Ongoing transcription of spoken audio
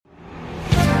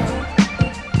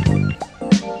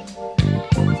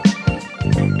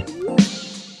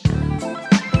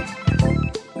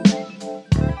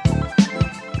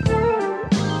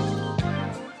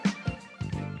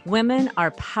Women are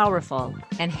powerful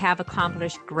and have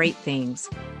accomplished great things.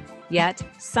 Yet,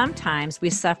 sometimes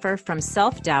we suffer from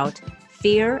self-doubt,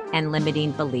 fear, and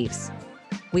limiting beliefs.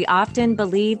 We often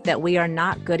believe that we are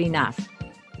not good enough.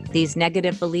 These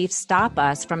negative beliefs stop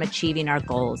us from achieving our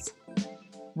goals.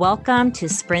 Welcome to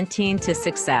Sprinting to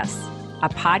Success, a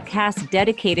podcast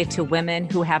dedicated to women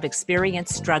who have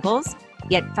experienced struggles,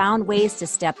 yet found ways to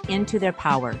step into their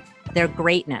power, their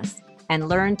greatness, and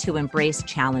learn to embrace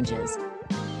challenges.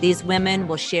 These women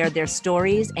will share their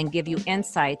stories and give you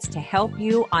insights to help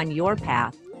you on your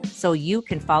path so you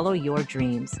can follow your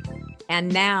dreams.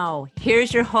 And now,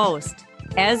 here's your host,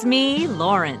 Esme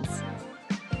Lawrence.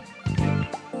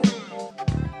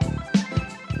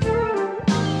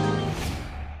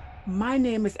 My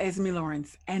name is Esme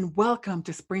Lawrence, and welcome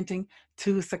to Sprinting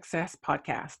to Success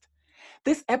podcast.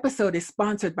 This episode is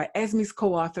sponsored by Esme's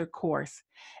co-author course.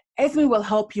 Esme will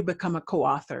help you become a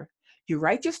co-author. You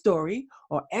write your story,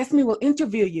 or Esme will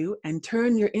interview you and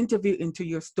turn your interview into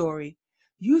your story.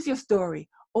 Use your story,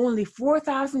 only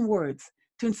 4,000 words,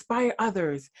 to inspire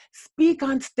others, speak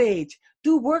on stage,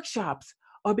 do workshops,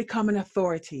 or become an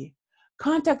authority.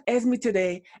 Contact Esme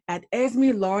today at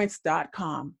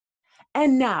esmelawrence.com.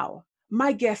 And now,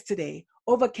 my guest today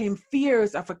overcame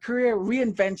fears of a career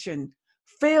reinvention,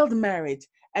 failed marriage,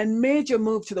 and major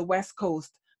move to the West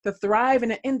Coast to thrive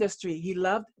in an industry he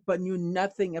loved but knew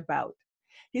nothing about.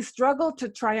 His struggle to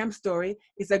triumph story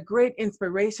is a great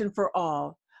inspiration for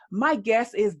all. My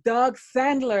guest is Doug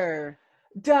Sandler.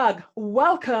 Doug,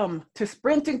 welcome to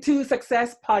Sprinting to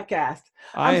Success podcast.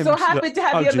 I'm so happy to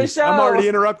have you on the show. I'm already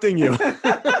interrupting you. It's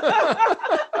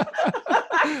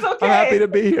okay.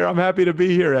 I'm happy to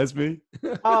be here, Esme.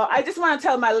 I just want to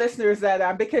tell my listeners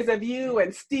that because of you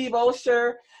and Steve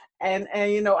Olsher and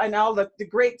all the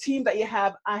great team that you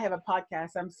have, I have a podcast.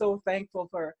 I'm so thankful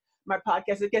for my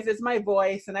podcast because it's my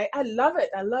voice and I love it.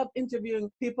 I love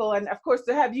interviewing people. And of course,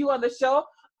 to have you on the show,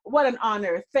 what an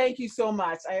honor. Thank you so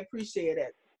much. I appreciate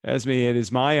it. Esme, it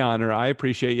is my honor. I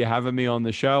appreciate you having me on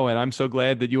the show, and I'm so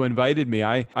glad that you invited me.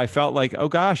 I felt like, oh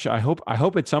gosh, I hope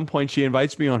at some point she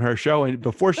invites me on her show, and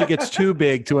before she gets too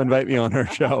big to invite me on her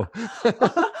show.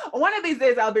 One of these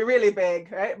days I'll be really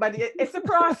big, right? But it's a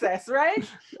process, right?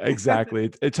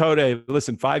 Exactly. It's totally.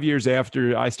 Listen, 5 years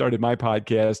after I started my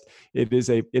podcast, it is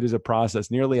a process.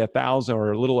 Nearly 1,000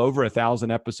 or a little over 1,000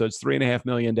 episodes, 3.5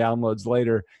 million downloads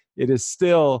later. It is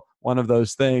still one of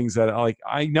those things that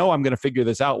I know I'm going to figure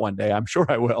this out one day. I'm sure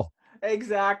I will.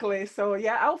 Exactly. So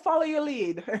yeah, I'll follow your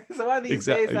lead. So one of these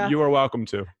days, you are welcome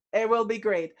to. It will be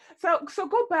great. So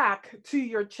go back to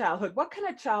your childhood. What kind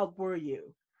of child were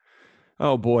you?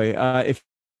 Oh boy. If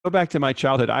I go back to my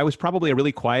childhood, I was probably a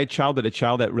really quiet child, but a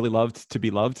child that really loved to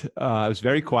be loved. I was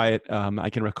very quiet. I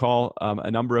can recall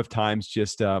a number of times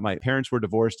my parents were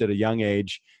divorced at a young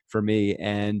age for me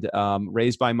and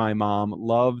raised by my mom,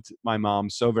 loved my mom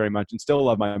so very much and still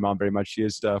love my mom very much. She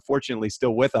is fortunately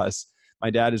still with us. My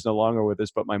dad is no longer with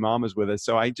us, but my mom is with us.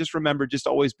 So I just remember just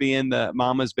always being the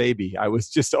mama's baby. I was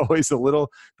just always the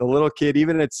little kid,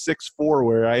 even at 6'4",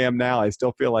 where I am now. I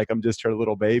still feel like I'm just her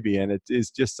little baby. And it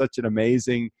is just such an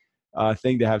amazing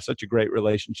thing to have such a great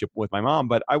relationship with my mom.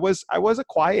 But I was a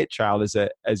quiet child as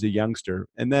a youngster.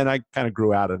 And then I kind of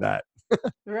grew out of that.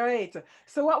 Right.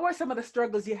 So what were some of the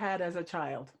struggles you had as a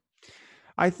child?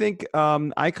 I think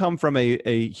I come from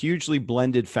a hugely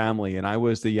blended family, and I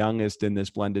was the youngest in this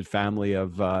blended family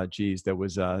of, there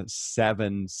was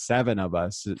seven of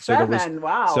us.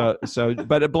 Wow.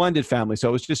 But a blended family. So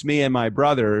it was just me and my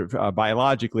brother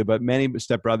biologically, but many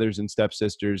stepbrothers and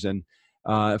stepsisters. And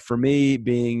for me,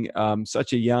 being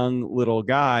such a young little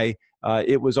guy,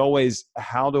 it was always,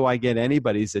 how do I get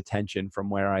anybody's attention from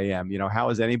where I am? How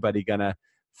is anybody going to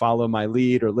follow my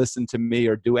lead or listen to me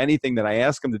or do anything that I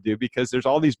ask them to do, because there's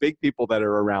all these big people that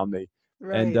are around me.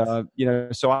 Right.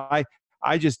 And, so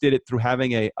I just did it through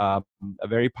having a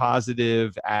very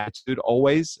positive attitude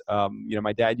always.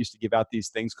 My dad used to give out these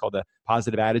things called a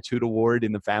positive attitude award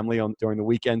in the family during the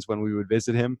weekends when we would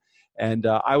visit him. And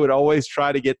I would always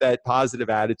try to get that positive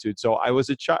attitude. So I was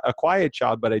a quiet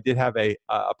child, but I did have a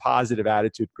positive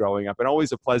attitude growing up and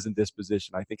always a pleasant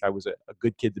disposition. I think I was a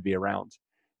good kid to be around.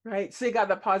 Right. So you got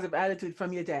the positive attitude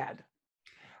from your dad.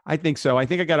 I think so. I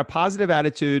think I got a positive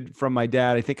attitude from my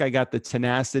dad. I think I got the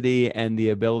tenacity and the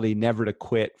ability never to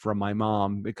quit from my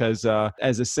mom, because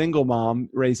as a single mom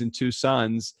raising two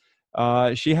sons,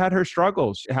 she had her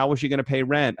struggles. How was she going to pay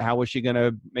rent? How was she going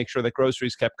to make sure that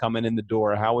groceries kept coming in the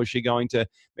door? How was she going to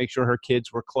make sure her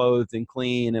kids were clothed and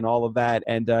clean and all of that?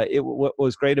 And what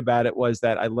was great about it was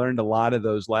that I learned a lot of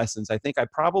those lessons. I think I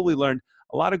probably learned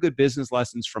a lot of good business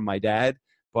lessons from my dad,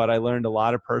 but I learned a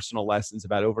lot of personal lessons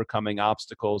about overcoming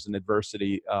obstacles and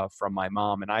adversity from my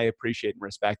mom. And I appreciate and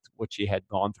respect what she had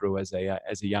gone through as a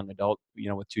young adult,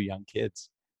 with two young kids.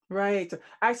 Right.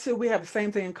 Actually, we have the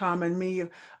same thing in common. Me,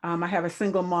 I have a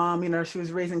single mom. She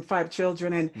was raising 5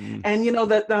 children, and Mm,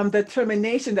 the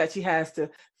determination that she has to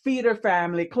feed her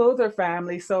family, clothe her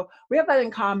family. So we have that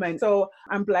in common. So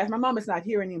I'm blessed. My mom is not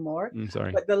here anymore,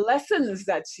 sorry. but the lessons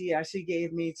that she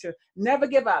gave me to never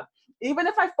give up, even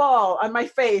if I fall on my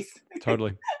face,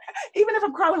 Totally. even if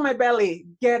I'm crawling on my belly,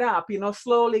 get up.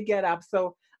 Slowly get up.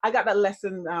 So I got that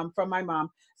lesson from my mom.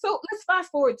 So let's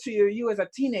fast forward to you as a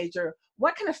teenager.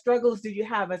 What kind of struggles did you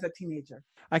have as a teenager?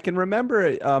 I can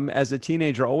remember as a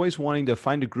teenager always wanting to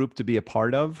find a group to be a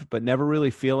part of, but never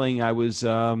really feeling I was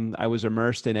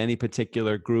immersed in any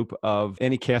particular group of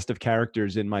any cast of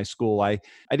characters in my school. I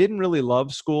didn't really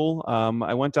love school.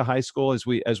 I went to high school as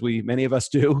we many of us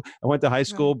do. I went to high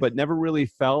school, Right. but never really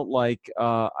felt like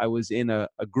I was in a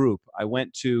group. I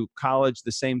went to college,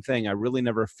 the same thing. I really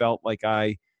never felt like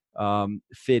I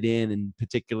fit in and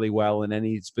particularly well in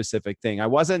any specific thing. I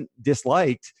wasn't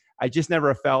disliked. I just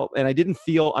never felt, and I didn't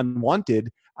feel unwanted.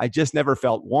 I just never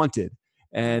felt wanted.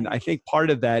 And I Right. think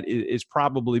part of that is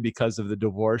probably because of the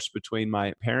divorce between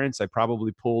my parents. I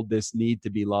probably pulled this need to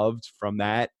be loved from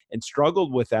that and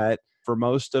struggled with that for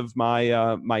most of my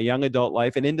young adult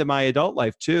life and into my adult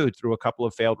life too, through a couple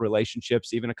of failed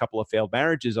relationships, even a couple of failed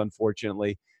marriages,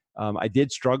 unfortunately. I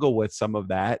did struggle with some of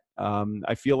that.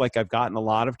 I feel like I've gotten a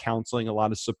lot of counseling, a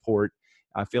lot of support.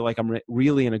 I feel like I'm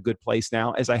really in a good place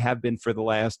now, as I have been for the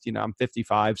last, I'm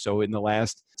 55. So in the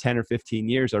last 10 or 15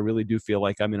 years, I really do feel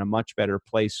like I'm in a much better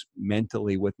place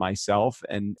mentally with myself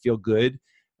and feel good.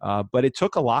 But it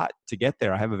took a lot to get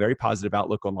there. I have a very positive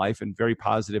outlook on life and very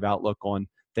positive outlook on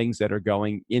things that are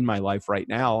going in my life right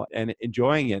now and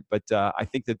enjoying it. But I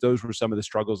think that those were some of the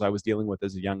struggles I was dealing with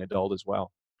as a young adult as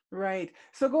well. Right.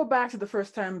 So go back to the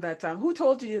first time that who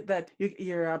told you that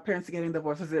your parents are getting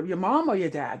divorced? Was it your mom or your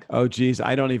dad? Oh geez,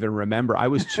 I don't even remember. I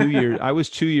was 2 years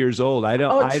old.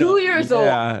 Oh, 2 years old.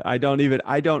 Yeah, I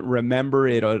don't remember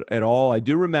it at all. I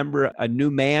do remember a new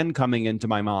man coming into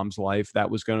my mom's life that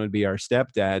was going to be our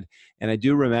stepdad. And I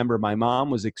do remember my mom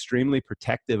was extremely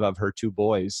protective of her two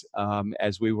boys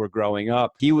as we were growing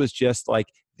up. He was just like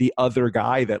the other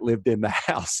guy that lived in the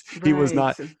house. He was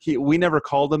Right. not, we never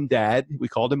called him dad. We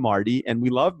called him Marty, and we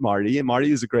loved Marty, and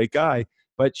Marty is a great guy,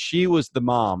 but she was the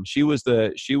mom. She was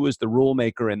the rule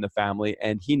maker in the family,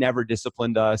 and he never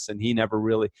disciplined us, and he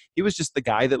was just the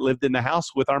guy that lived in the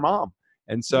house with our mom.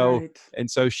 And so Right. and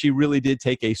so she really did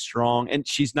take a strong, and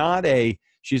she's not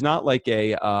like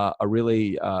a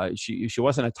really she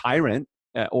wasn't a tyrant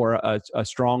or a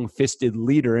strong fisted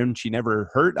leader, and she never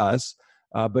hurt us.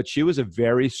 But she was a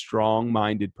very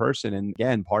strong-minded person, and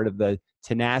again, part of the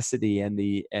tenacity and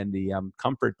the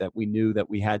comfort that we knew that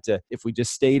we had to, if we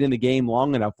just stayed in the game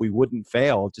long enough, we wouldn't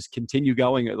fail. Just continue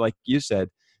going, like you said,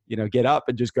 get up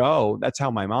and just go. That's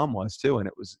how my mom was too, and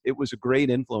it was a great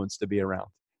influence to be around.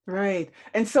 Right.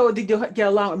 And so did you get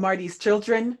along with Marty's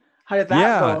children? How did that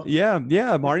Yeah, go? yeah,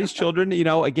 yeah. Marty's children,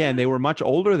 again, they were much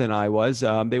older than I was.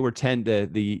 They were 10.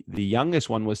 The youngest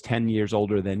one was 10 years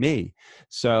older than me.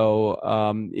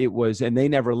 So it was, and they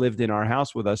never lived in our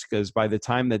house with us because by the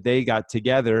time that they got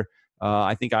together,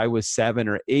 I think I was 7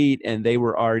 or 8, and they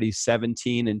were already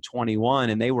 17 and 21,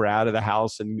 and they were out of the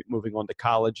house and moving on to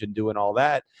college and doing all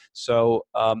that. So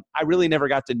I really never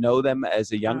got to know them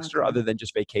as a youngster, Okay. other than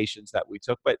just vacations that we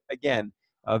took. But again,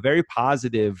 very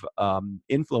positive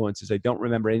influences. I don't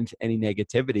remember any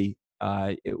negativity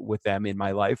with them in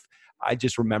my life. I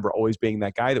just remember always being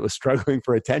that guy that was struggling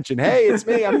for attention. Hey, it's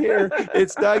me. I'm here.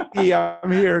 It's Dougie.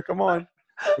 I'm here. Come on.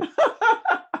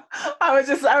 I was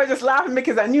just laughing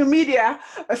because at New Media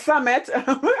Summit,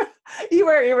 you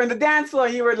were in the dance floor,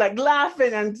 and you were like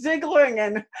laughing and jiggling,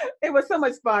 and it was so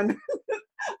much fun.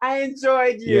 I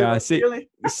enjoyed Yeah, you. Really.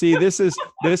 this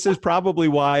is probably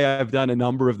why I've done a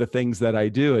number of the things that I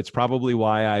do. It's probably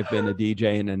why I've been a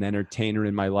DJ and an entertainer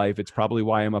in my life. It's probably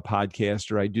why I'm a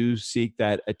podcaster. I do seek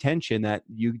that attention that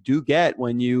you do get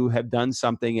when you have done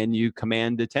something and you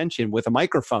command attention with a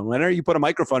microphone. Whenever you put a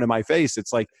microphone in my face,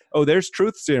 it's like, oh, there's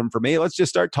truth serum for me. Let's just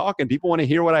start talking. People want to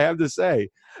hear what I have to say.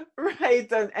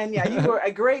 Right. And yeah, you were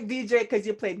a great DJ because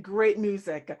you played great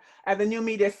music at the New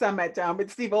Media Summit with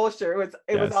Steve Olsher.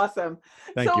 It was Yes. awesome.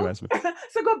 Thank you, So Esme.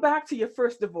 so go back to your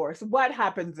first divorce. What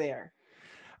happened there?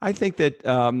 I think that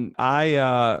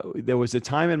there was a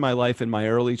time in my life in my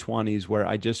early 20s where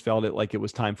I just felt it like it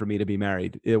was time for me to be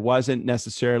married. It wasn't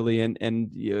necessarily,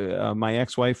 and my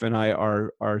ex-wife and I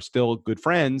are still good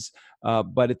friends,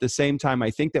 but at the same time, I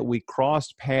think that we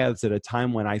crossed paths at a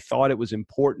time when I thought it was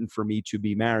important for me to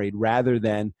be married, rather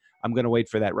than I'm going to wait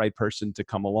for that right person to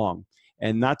come along.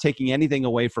 And not taking anything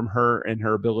away from her and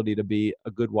her ability to be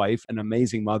a good wife, an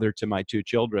amazing mother to my two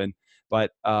children, but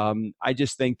I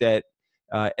just think that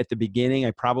at the beginning,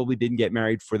 I probably didn't get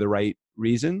married for the right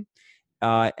reason.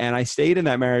 And I stayed in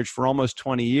that marriage for almost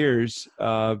 20 years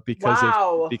Wow.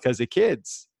 because of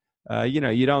kids.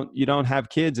 You don't have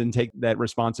kids and take that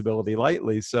responsibility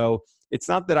lightly. So it's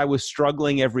not that I was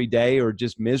struggling every day or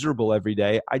just miserable every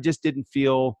day. I just didn't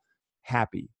feel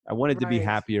happy. I wanted to be Right.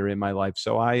 happier in my life.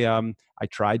 So I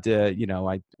tried to,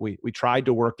 we tried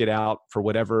to work it out for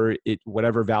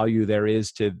whatever value there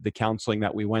is to the counseling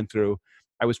that we went through.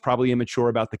 I was probably immature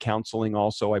about the counseling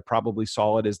also. I probably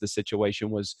saw it as the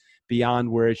situation was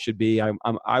beyond where it should be.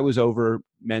 I was over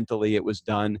mentally. It was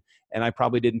done. And I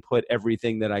probably didn't put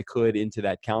everything that I could into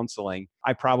that counseling.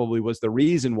 I probably was the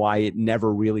reason why it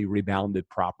never really rebounded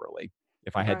properly,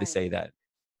 if I had to Right. say that.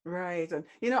 Right. And,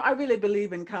 I really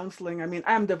believe in counseling. I mean,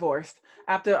 I'm divorced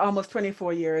after almost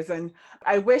 24 years. And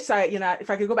I wish if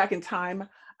I could go back in time,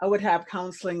 I would have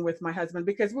counseling with my husband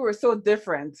because we were so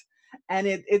different. And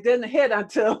it didn't hit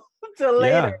until, until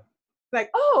later. Yeah. Like,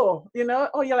 oh,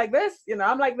 oh, you're like this,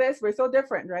 I'm like this. We're so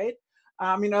different, right?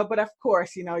 But of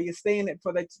course, you stay in it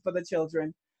for the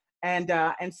children.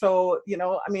 And so,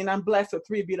 I mean, I'm blessed with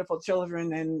three beautiful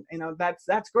children and,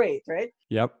 that's great, right?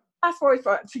 Yep. Fast forward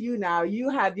to you now.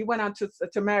 You went on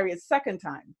to marry a second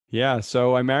time. Yeah.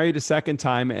 So I married a second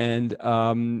time and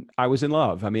I was in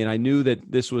love. I mean, I knew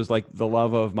that this was like the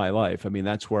love of my life. I mean,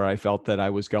 that's where I felt that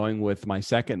I was going with my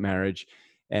second marriage.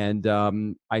 And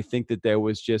I think that there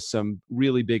was just some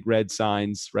really big red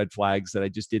flags that I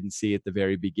just didn't see at the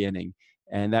very beginning.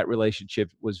 And that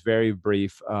relationship was very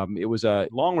brief. It was a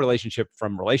long relationship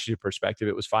from relationship perspective.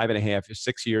 It was 5.5,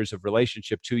 6 years of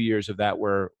relationship. 2 years of that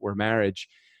were marriage.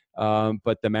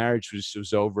 But the marriage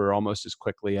was over almost as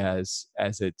quickly as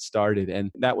it started,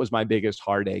 and that was my biggest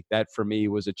heartache. That for me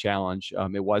was a challenge.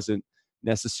 It wasn't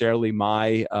necessarily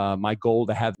my goal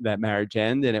to have that marriage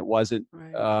end, and it wasn't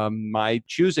Right. my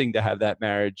choosing to have that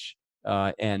marriage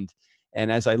end.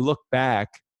 And as I look back,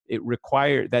 it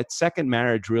required that second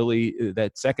marriage, really,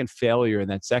 that second failure in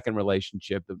that second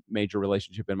relationship, the major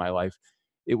relationship in my life.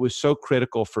 It was so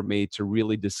critical for me to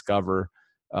really discover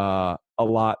a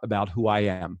lot about who I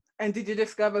am. And did you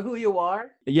discover who you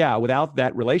are? Yeah, without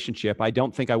that relationship, I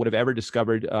don't think I would have ever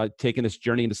discovered, taken this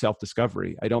journey into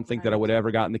self-discovery. I don't think that I Right. would have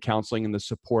ever gotten the counseling and the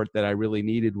support that I really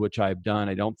needed, which I've done.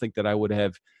 I don't think that I would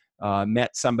have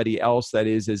met somebody else that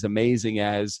is as amazing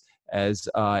as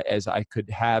I could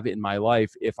have in my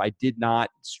life if I did not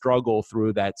struggle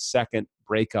through that second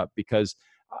breakup. Because,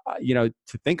 to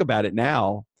think about it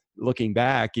now, looking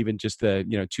back, even just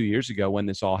 2 years ago when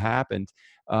this all happened,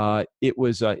 it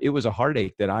was a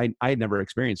heartache that I had never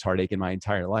experienced heartache in my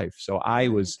entire life. So I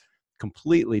Right. was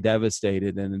completely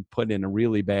devastated and put in a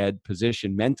really bad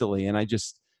position mentally. And I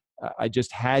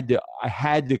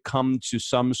had to come to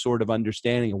some sort of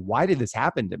understanding of why did this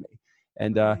happen to me.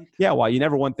 And Right. yeah, while you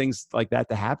never want things like that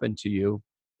to happen to you,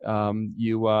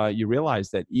 you realize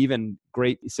that even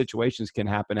great situations can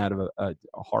happen out of a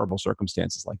horrible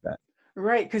circumstances like that.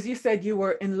 Right. Because you said you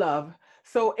were in love.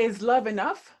 So is love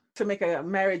enough to make a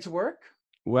marriage work?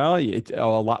 Well, a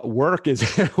lot work is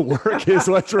work is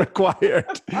what's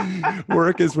required.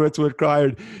 Work is what's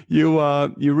required. You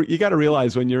got to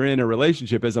realize when you're in a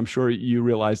relationship, as I'm sure you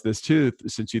realize this too,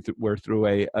 since you were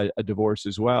through a divorce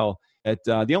as well. That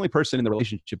the only person in the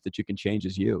relationship that you can change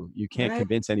is you. You can't Right.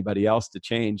 convince anybody else to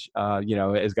change.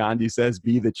 As Gandhi says,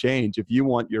 be the change. If you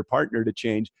want your partner to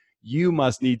change, you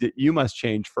must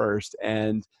change first.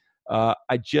 And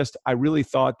I really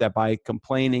thought that by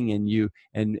complaining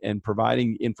and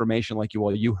providing information like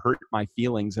you hurt my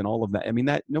feelings and all of that. I mean,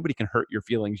 that nobody can hurt your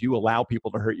feelings. You allow people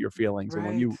to hurt your feelings. And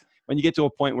when Right. you get to a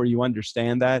point where you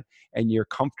understand that and you're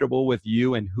comfortable with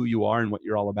you and who you are and what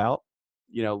you're all about,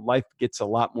 life gets a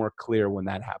lot more clear when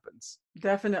that happens.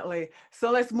 Definitely.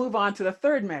 So let's move on to the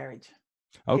third marriage.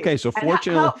 Okay. Okay. So And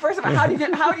fortunately, first of all, how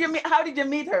did you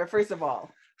meet her? First of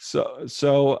all.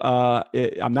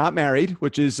 I'm not married,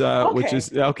 which is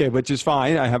okay, which is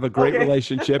fine. I have a great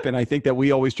relationship, and I think that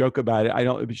we always joke about it. I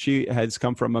don't. She has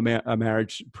come from a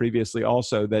marriage previously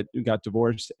also that got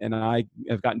divorced, and I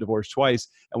have gotten divorced twice.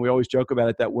 And we always joke about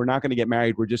it that we're not going to get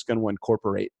married. We're just going to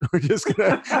incorporate. We're just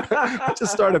going to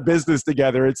just start a business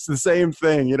together. It's the same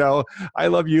thing, you know. I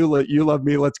love you, you love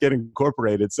me. Let's get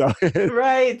incorporated. So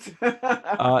right.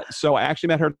 So I actually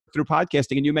met her through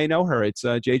podcasting, and you may know her. It's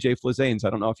JJ Flizanes. I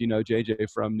don't know if you know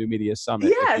JJ from New Media Summit.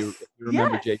 Yes. If you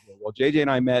remember JJ. Well, JJ and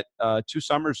I met 2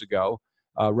 summers ago,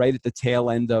 right at the tail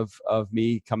end of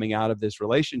me coming out of this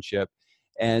relationship.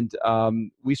 And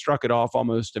we struck it off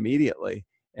almost immediately.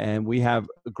 And we have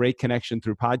a great connection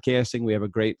through podcasting. We have a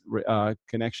great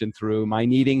connection through my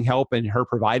needing help and her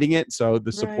providing it. So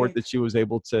the support that she was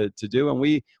able to do. And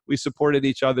we supported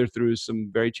each other through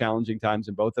some very challenging times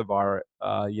in both of our,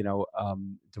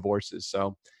 divorces.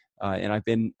 So, and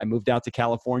I moved out to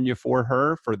California for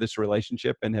her, for this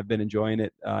relationship, and have been enjoying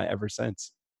it ever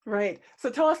since. Right. So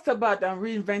tell us about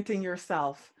reinventing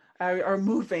yourself or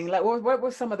moving. Like, what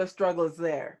were some of the struggles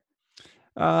there?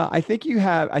 I think you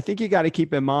got to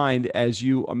keep in mind as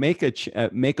you make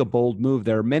a bold move.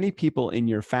 There are many people in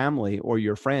your family or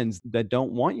your friends that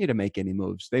don't want you to make any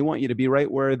moves. They want you to be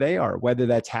right where they are, whether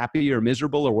that's happy or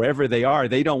miserable or wherever they are.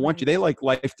 They don't want you. They like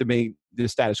life to be the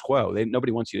status quo.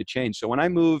 Nobody wants you to change. So when I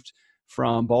moved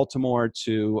from Baltimore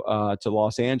to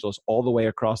Los Angeles, all the way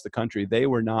across the country, they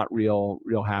were not real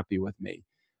happy with me.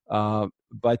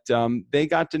 But they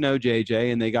got to know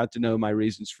JJ, and they got to know my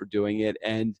reasons for doing it.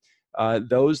 And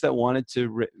those that wanted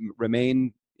to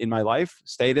remain in my life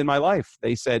stayed in my life.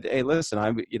 They said, "Hey, listen,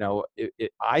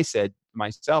 I said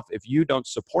myself, if you don't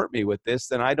support me with this,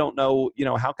 then I don't know,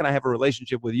 how can I have a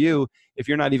relationship with you if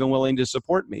you're not even willing to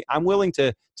support me? I'm willing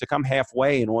to come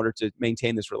halfway in order to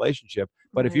maintain this relationship.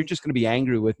 But if you're just going to be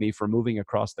angry with me for moving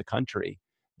across the country,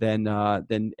 then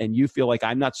and you feel like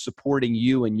I'm not supporting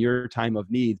you in your time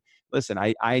of need, listen,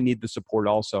 I need the support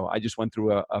also. I just went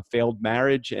through a failed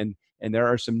marriage, and there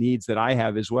are some needs that I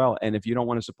have as well. And if you don't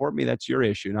want to support me, that's your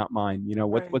issue, not mine.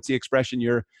 What's the expression?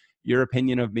 Your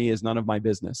opinion of me is none of my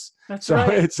business." That's so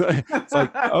right. it's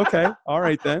like, okay, all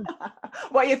right then.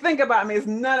 What you think about me is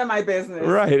none of my business.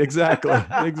 Right. Exactly.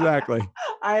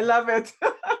 I love it.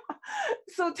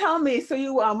 So tell me, so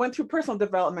you went through personal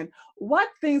development. What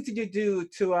things did you do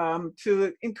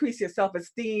to increase your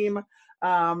self-esteem,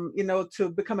 to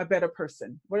become a better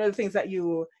person? What are the things that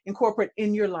you incorporate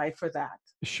in your life for that?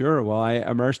 Sure. Well, I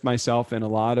immersed myself in a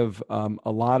lot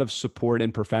of support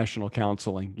and professional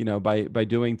counseling, by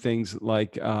doing things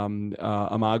like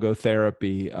imago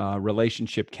therapy,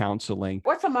 relationship counseling.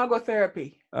 What's imago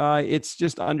therapy? It's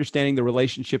just understanding the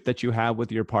relationship that you have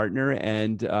with your partner,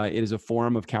 and it is a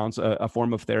form of a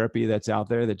form of therapy that's out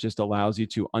there that just allows you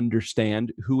to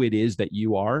understand who it is that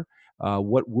you are.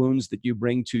 What wounds that you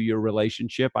bring to your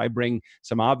relationship. I bring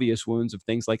some obvious wounds of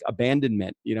things like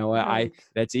abandonment.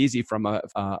 That's easy from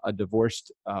a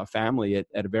divorced family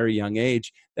at a very young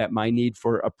age, that my need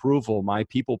for approval, my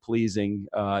people pleasing,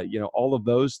 all of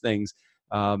those things.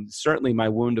 Certainly my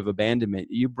wound of abandonment.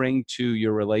 You bring to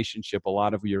your relationship a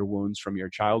lot of your wounds from your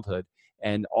childhood.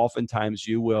 And oftentimes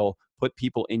you will put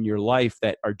people in your life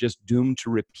that are just doomed to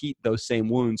repeat those same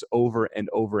wounds over and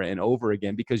over and over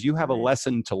again, because you have a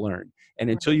lesson to learn. And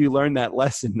until you learn that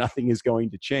lesson, nothing is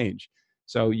going to change.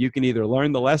 So you can either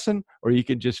learn the lesson, or you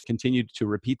can just continue to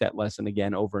repeat that lesson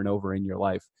again over and over in your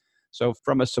life. So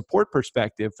from a support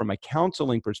perspective, from a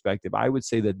counseling perspective, I would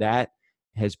say that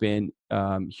has been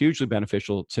hugely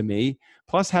beneficial to me.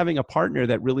 Plus, having a partner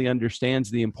that really understands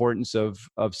the importance of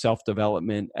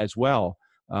self-development as well.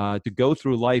 To go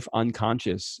through life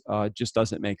unconscious just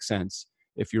doesn't make sense.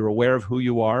 If you're aware of who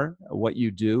you are, what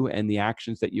you do, and the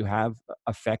actions that you have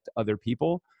affect other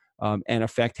people and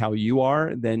affect how you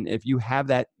are, then if you have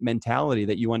that mentality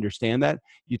that you understand that,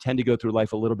 you tend to go through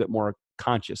life a little bit more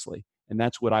consciously. And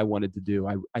that's what I wanted to do.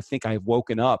 I think I've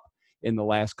woken up in the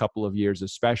last couple of years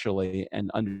especially,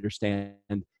 and understand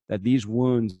that these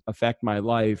wounds affect my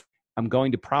life. I'm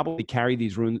going to probably carry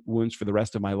these wounds for the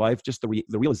rest of my life. Just the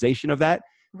realization of that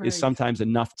is sometimes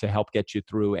enough to help get you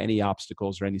through any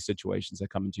obstacles or any situations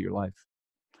that come into your life.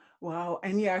 Wow.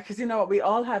 And because we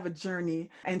all have a journey.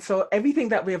 And so everything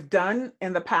that we have done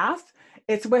in the past,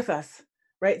 it's with us,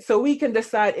 right? So we can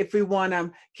decide if we want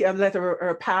to let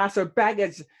our past or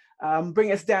baggage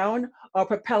bring us down, or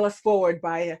propel us forward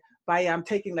by by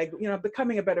taking, like,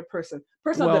 becoming a better person,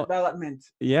 personal Well, development.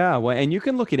 yeah, well, and you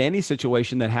can look at any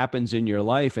situation that happens in your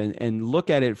life and look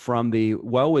at it from the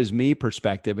woe is me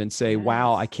perspective and say,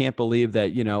 wow, I Yes. can't believe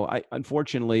that, I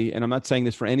unfortunately, and I'm not saying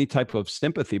this for any type of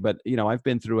sympathy, but I've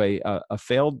been through a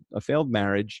failed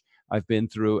marriage. I've been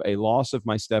through a loss of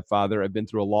my stepfather. I've been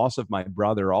through a loss of my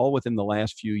brother, all within the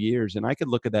last few years. And I could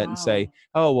look at that and say,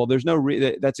 Wow. oh, well, there's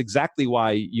that's exactly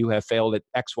why you have failed at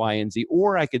X, Y, and Z.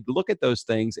 Or I could look at those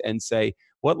things and say,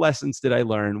 what lessons did I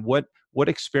learn? What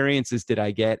experiences did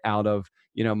I get out of,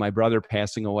 my brother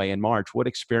passing away in March? What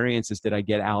experiences did I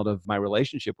get out of my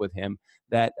relationship with him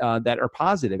that are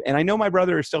positive? And I know my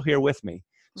brother is still here with me.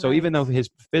 So even Right. though his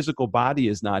physical body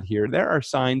is not here, there are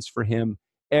signs for him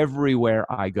everywhere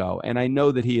I go. And I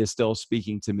know that he is still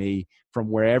speaking to me from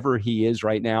wherever he is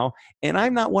right now. And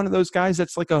I'm not one of those guys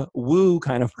that's like a woo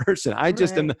kind of person.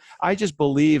 Right. I just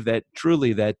believe that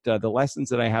truly that the lessons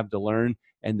that I have to learn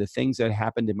and the things that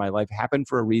happened in my life happened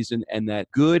for a reason, and that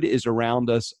good is around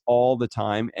us all the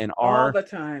time. And All the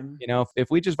time. if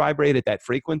we just vibrate at that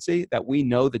frequency, that we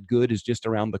know that good is just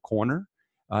around the corner.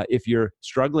 If you're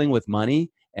struggling with money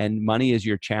and money is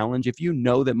your challenge, if you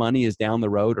know that money is down the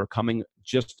road or coming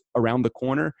just around the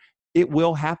corner, it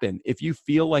will happen. If you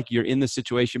feel like you're in the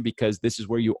situation because this is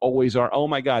where you always are, oh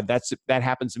my God, that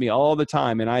happens to me all the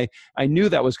time. And I knew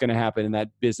that was going to happen and that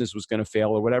business was going to fail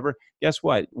or whatever. Guess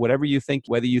what? Whatever you think,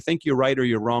 whether you think you're right or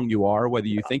you're wrong, you are. Whether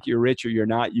you think you're rich or you're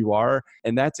not, you are.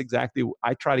 And that's exactly,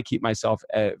 I try to keep myself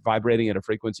vibrating at a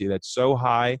frequency that's so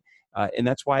high. And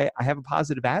that's why I have a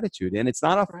positive attitude. And it's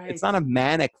Right. not a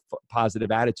manic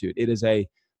positive attitude. It is a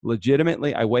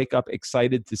legitimately, I wake up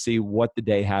excited to see what the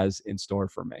day has in store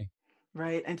for me.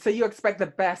 Right. And so you expect the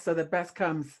best, so the best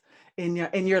comes in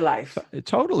your life.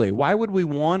 Totally. Why would we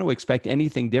want to expect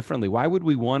anything differently? Why would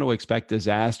we want to expect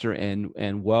disaster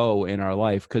and woe in our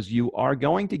life? Because you are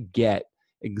going to get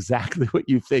exactly what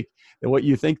you think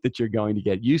that you're going to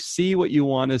get. You see what you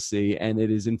want to see, and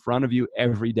it is in front of you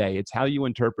every day. It's how you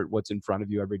interpret what's in front of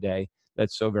you every day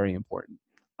that's so very important.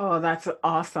 Oh, that's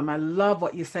awesome. I love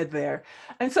what you said there.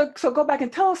 And so go back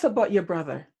and tell us about your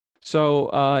brother. So,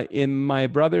 in my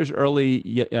brother's early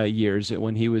years,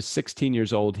 when he was 16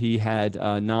 years old, he had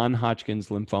non-Hodgkin's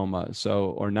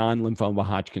lymphoma, or non-lymphoma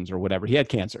Hodgkin's or whatever. He had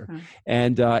cancer, Mm.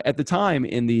 and at the time,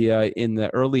 in the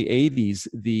early 80s,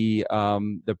 the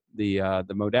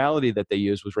modality that they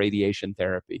used was radiation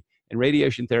therapy. And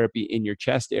radiation therapy in your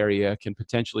chest area can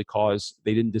potentially cause.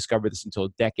 They didn't discover this until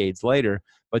decades later,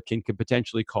 but can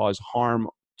potentially cause harm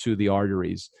to the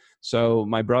arteries. So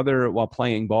my brother, while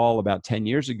playing ball about 10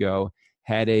 years ago,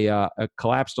 had a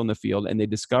collapsed on the field, and they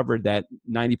discovered that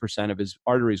 90% of his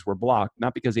arteries were blocked,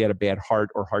 not because he had a bad heart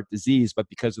or heart disease, but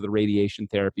because of the radiation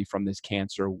therapy from this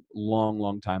cancer long,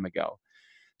 long time ago.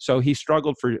 So he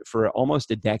struggled for almost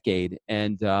a decade,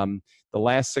 and the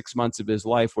last 6 months of his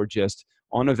life were just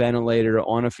on a ventilator,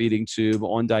 on a feeding tube,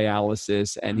 on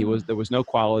dialysis, and there was no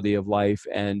quality of life.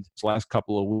 And the last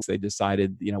couple of weeks, they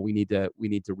decided, we need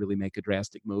to really make a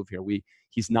drastic move here.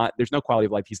 There's no quality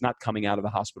of life. He's not coming out of the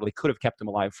hospital. They could have kept him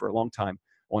alive for a long time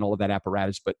on all of that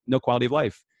apparatus, but no quality of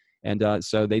life. And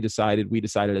so we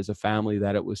decided as a family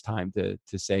that it was time to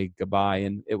say goodbye.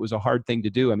 And it was a hard thing to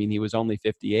do. I mean, he was only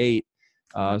 58.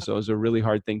 So it was a really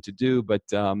hard thing to do, but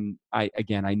I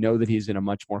know that he's in a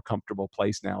much more comfortable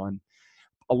place now. And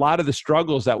a lot of the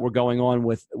struggles that were going on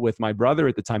with my brother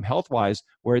at the time, health wise,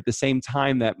 were at the same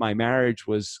time that my marriage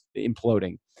was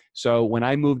imploding. So when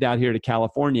I moved out here to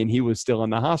California and he was still in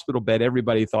the hospital bed,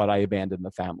 everybody thought I abandoned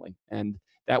the family, and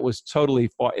that was totally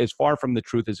as far from the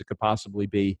truth as it could possibly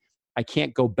be. I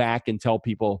can't go back and tell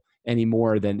people any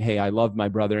more than, hey, I loved my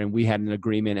brother and we had an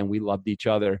agreement and we loved each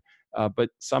other. But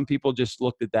some people just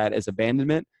looked at that as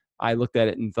abandonment. I looked at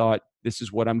it and thought, this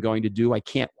is what I'm going to do. I'm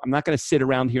not going to sit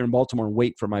around here in Baltimore and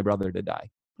wait for my brother to die.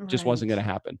 It just wasn't Right. going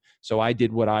to happen. So I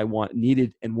did what I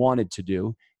needed and wanted to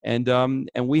do. And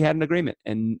we had an agreement,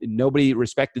 and nobody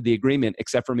respected the agreement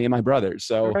except for me and my brother.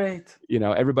 So, Right.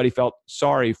 everybody felt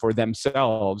sorry for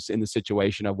themselves in the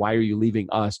situation of, why are you leaving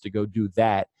us to go do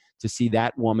that, to see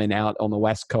that woman out on the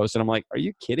West Coast? And I'm like, are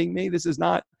you kidding me? This is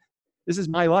my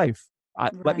life.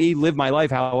 Let me Right. live my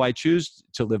life how I choose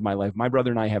to live my life. My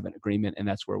brother and I have an agreement, and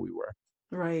that's where we were.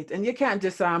 Right. And you can't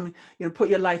just put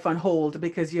your life on hold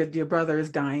because your brother is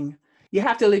dying. You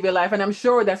have to live your life. And I'm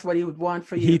sure that's what he would want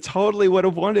for He you. totally would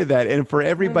have wanted that. And for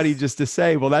everybody Yes, just to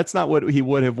say, well, that's not what he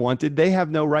would have wanted. They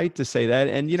have no right to say that.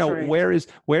 And, that's right.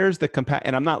 where's the compassion?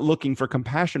 And I'm not looking for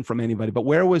compassion from anybody, but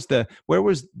where was the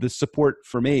support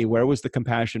for me? Where was the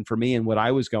compassion for me and what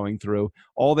I was going through?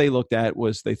 All they looked at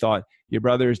was they thought, your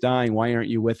brother is dying. Why aren't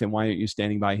you with him? Why aren't you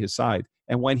standing by his side?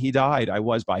 And when he died, I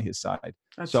was by his side.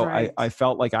 That's So I, right. I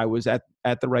felt like I was at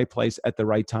the right place at the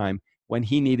right time. When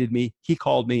he needed me, he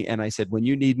called me and I said, when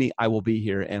you need me, I will be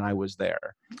here. And I was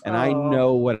there. And I Oh,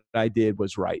 know what I did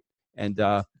was right. And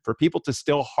for people to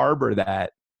still harbor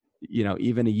that,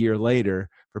 even a year later,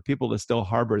 for people to still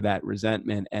harbor that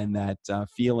resentment and that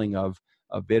feeling of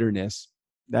bitterness,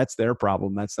 that's their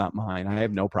problem. That's not mine. I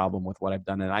have no problem with what I've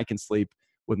done. And I can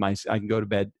I can go to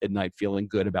bed at night feeling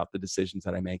good about the decisions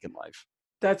that I make in life.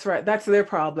 that's right. That's their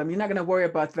problem. You're not going to worry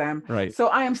about them. Right. So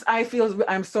I'm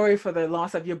sorry for the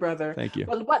loss of your brother. Thank you.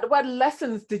 But what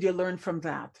lessons did you learn from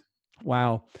that?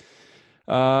 Wow.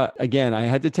 Again, I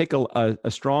had to take a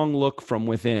strong look from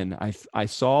within. I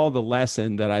saw the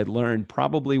lesson that I learned,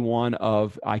 probably one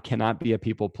of I cannot be a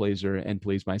people pleaser and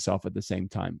please myself at the same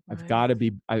time. Right.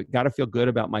 I got to feel good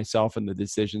about myself and the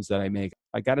decisions that I make.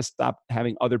 I got to stop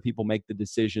having other people make the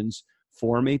decisions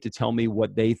for me to tell me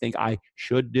what they think I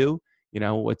should do.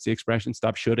 What's the expression?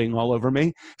 Stop shooting all over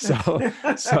me. So,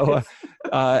 so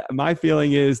Yes. my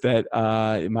feeling is that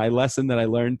my lesson that I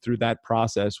learned through that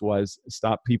process was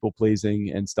stop people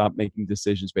pleasing and stop making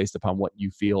decisions based upon what you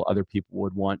feel other people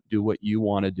would want. Do what you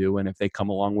want to do. And if they come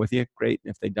along with you, great.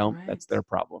 And if they don't, that's Right. their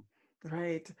problem.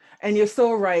 Right. And you're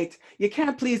so right. You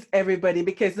can't please everybody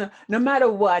because no matter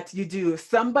what you do,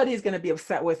 somebody's going to be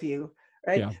upset with you.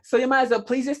 Right. Yeah, So you might as well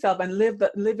please yourself and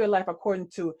live your life according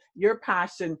to your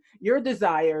passion, your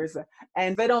desires.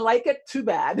 And if they don't like it, too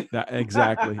bad.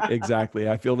 exactly. Exactly.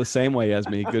 I feel the same way as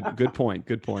me. Good point.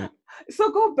 Good point. So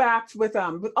go back with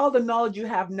all the knowledge you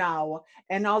have now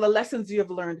and all the lessons you have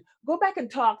learned. Go back and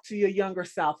talk to your younger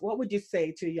self. What would you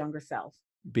say to your younger self?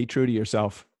 Be true to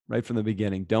yourself right from the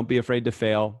beginning. Don't be afraid to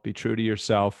fail. Be true to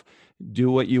yourself.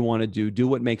 Do what you want to do. Do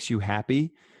what makes you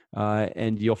happy.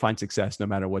 And you'll find success no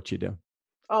matter what you do.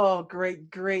 Oh,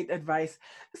 great advice.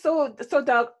 So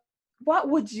Doug, what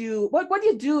do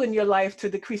you do in your life to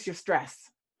decrease your stress?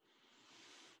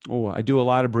 Oh, I do a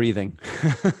lot of breathing.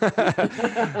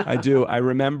 I do. I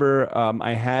remember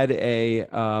I had a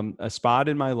spot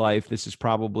in my life. This is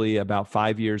probably about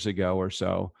 5 years ago or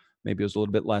so. Maybe it was a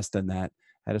little bit less than that.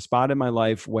 I had a spot in my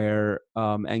life where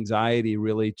anxiety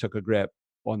really took a grip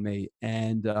on me.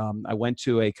 And I went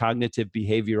to a cognitive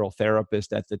behavioral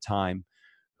therapist at the time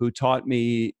who taught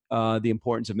me the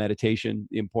importance of meditation,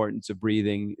 the importance of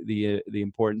breathing, the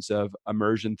importance of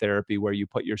immersion therapy, where you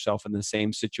put yourself in the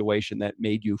same situation that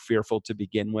made you fearful to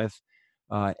begin with,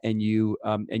 and you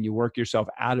work yourself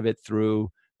out of it through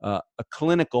a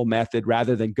clinical method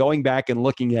rather than going back and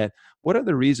looking at what are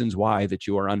the reasons why that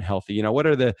you are unhealthy. What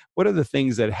are the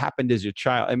things that happened as a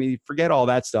child. I mean, forget all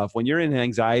that stuff. When you're in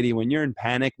anxiety, when you're in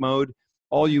panic mode,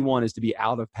 all you want is to be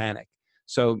out of panic.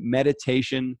 So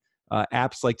meditation,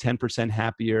 apps like 10%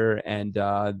 Happier and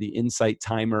the Insight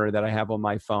Timer that I have on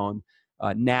my phone,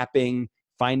 napping,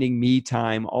 finding me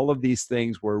time, all of these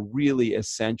things were really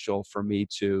essential for me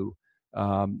to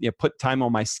put time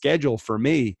on my schedule for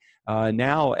me.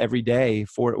 Now, every day,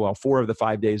 4 of the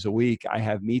 5 days a week, I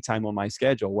have me time on my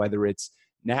schedule, whether it's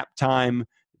nap time,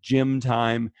 gym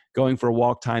time, going for a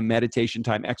walk time, meditation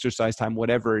time, exercise time,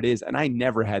 whatever it is. And I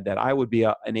never had that. I would be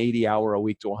an 80-hour a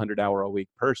week to 100-hour a week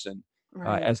person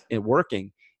Right. as in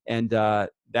working, and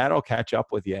that'll catch up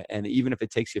with you. And even if it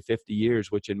takes you 50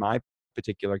 years, which in my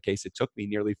particular case, it took me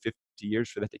nearly 50 years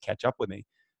for that to catch up with me.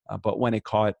 But when it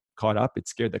caught up, it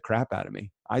scared the crap out of me.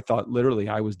 I thought literally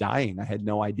I was dying. I had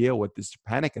no idea what this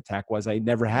panic attack was. I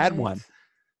never had Right. one.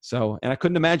 So, and I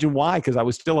couldn't imagine why, because I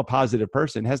was still a positive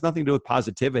person. It has nothing to do with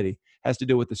positivity. It has to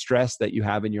do with the stress that you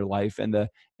have in your life and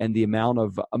the amount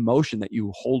of emotion that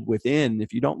you hold within.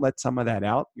 If you don't let some of that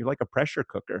out, you're like a pressure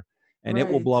cooker and it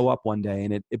will Right. blow up one day.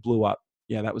 And it blew up.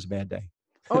 Yeah, that was a bad day.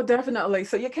 Oh, definitely.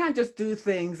 So you can't just do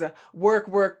things, work.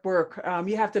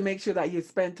 You have to make sure that you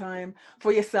spend time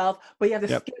for yourself, but you have to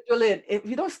Yep. schedule it. If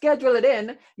you don't schedule it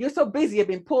in, you're so busy, you've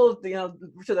been pulled,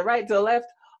 to the right, to the left,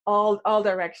 all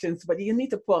directions. But you need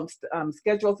to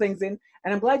schedule things in.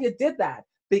 And I'm glad you did that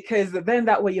because then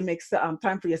that way you make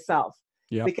time for yourself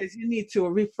Yep. because you need to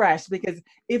refresh. Because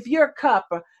if your cup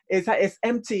is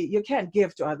empty, you can't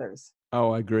give to others.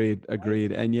 Oh, agreed.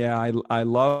 And yeah, I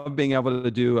love being able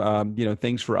to do,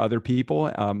 things for other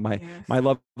people. My Yes.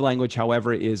 love language,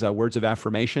 however, is words of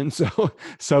affirmation.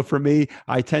 So for me,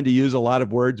 I tend to use a lot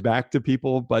of words back to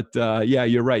people. But yeah,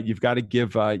 you're right. You've got to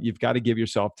give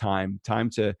yourself time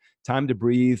to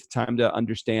breathe, time to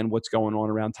understand what's going on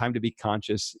around, time to be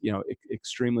conscious.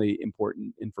 Extremely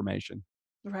important information.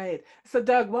 Right. So,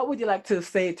 Doug, what would you like to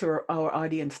say to our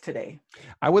audience today?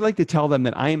 I would like to tell them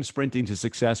that I am sprinting to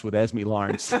success with Esme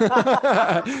Lawrence. Wait, Oh,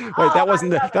 I love it.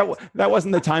 that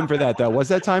wasn't the time for that though. Was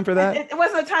that time for that? It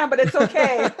wasn't a time, but it's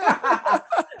okay.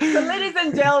 So, ladies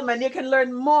and gentlemen, you can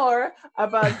learn more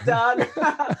about Doug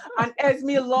on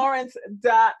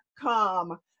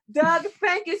esmelawrence.com. Doug,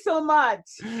 thank you so much.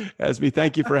 Esme,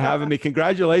 thank you for having me.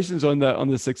 Congratulations on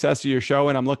the success of your show,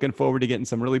 and I'm looking forward to getting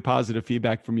some really positive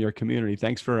feedback from your community.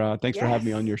 Thanks for having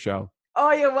me on your show.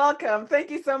 Oh, you're welcome.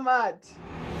 Thank you so much.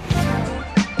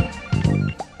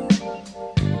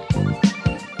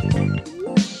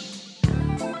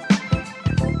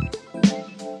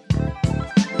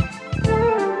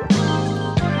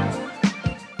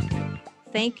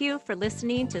 Thank you for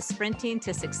listening to Sprinting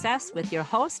to Success with your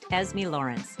host, Esme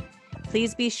Lawrence.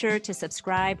 Please be sure to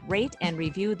subscribe, rate, and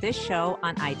review this show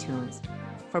on iTunes.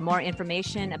 For more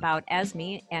information about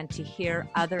Esme and to hear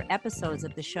other episodes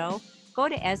of the show, go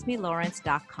to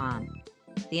esmelawrence.com.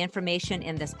 The information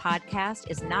in this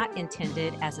podcast is not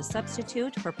intended as a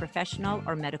substitute for professional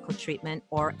or medical treatment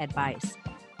or advice.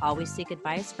 Always seek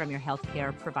advice from your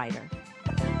healthcare provider.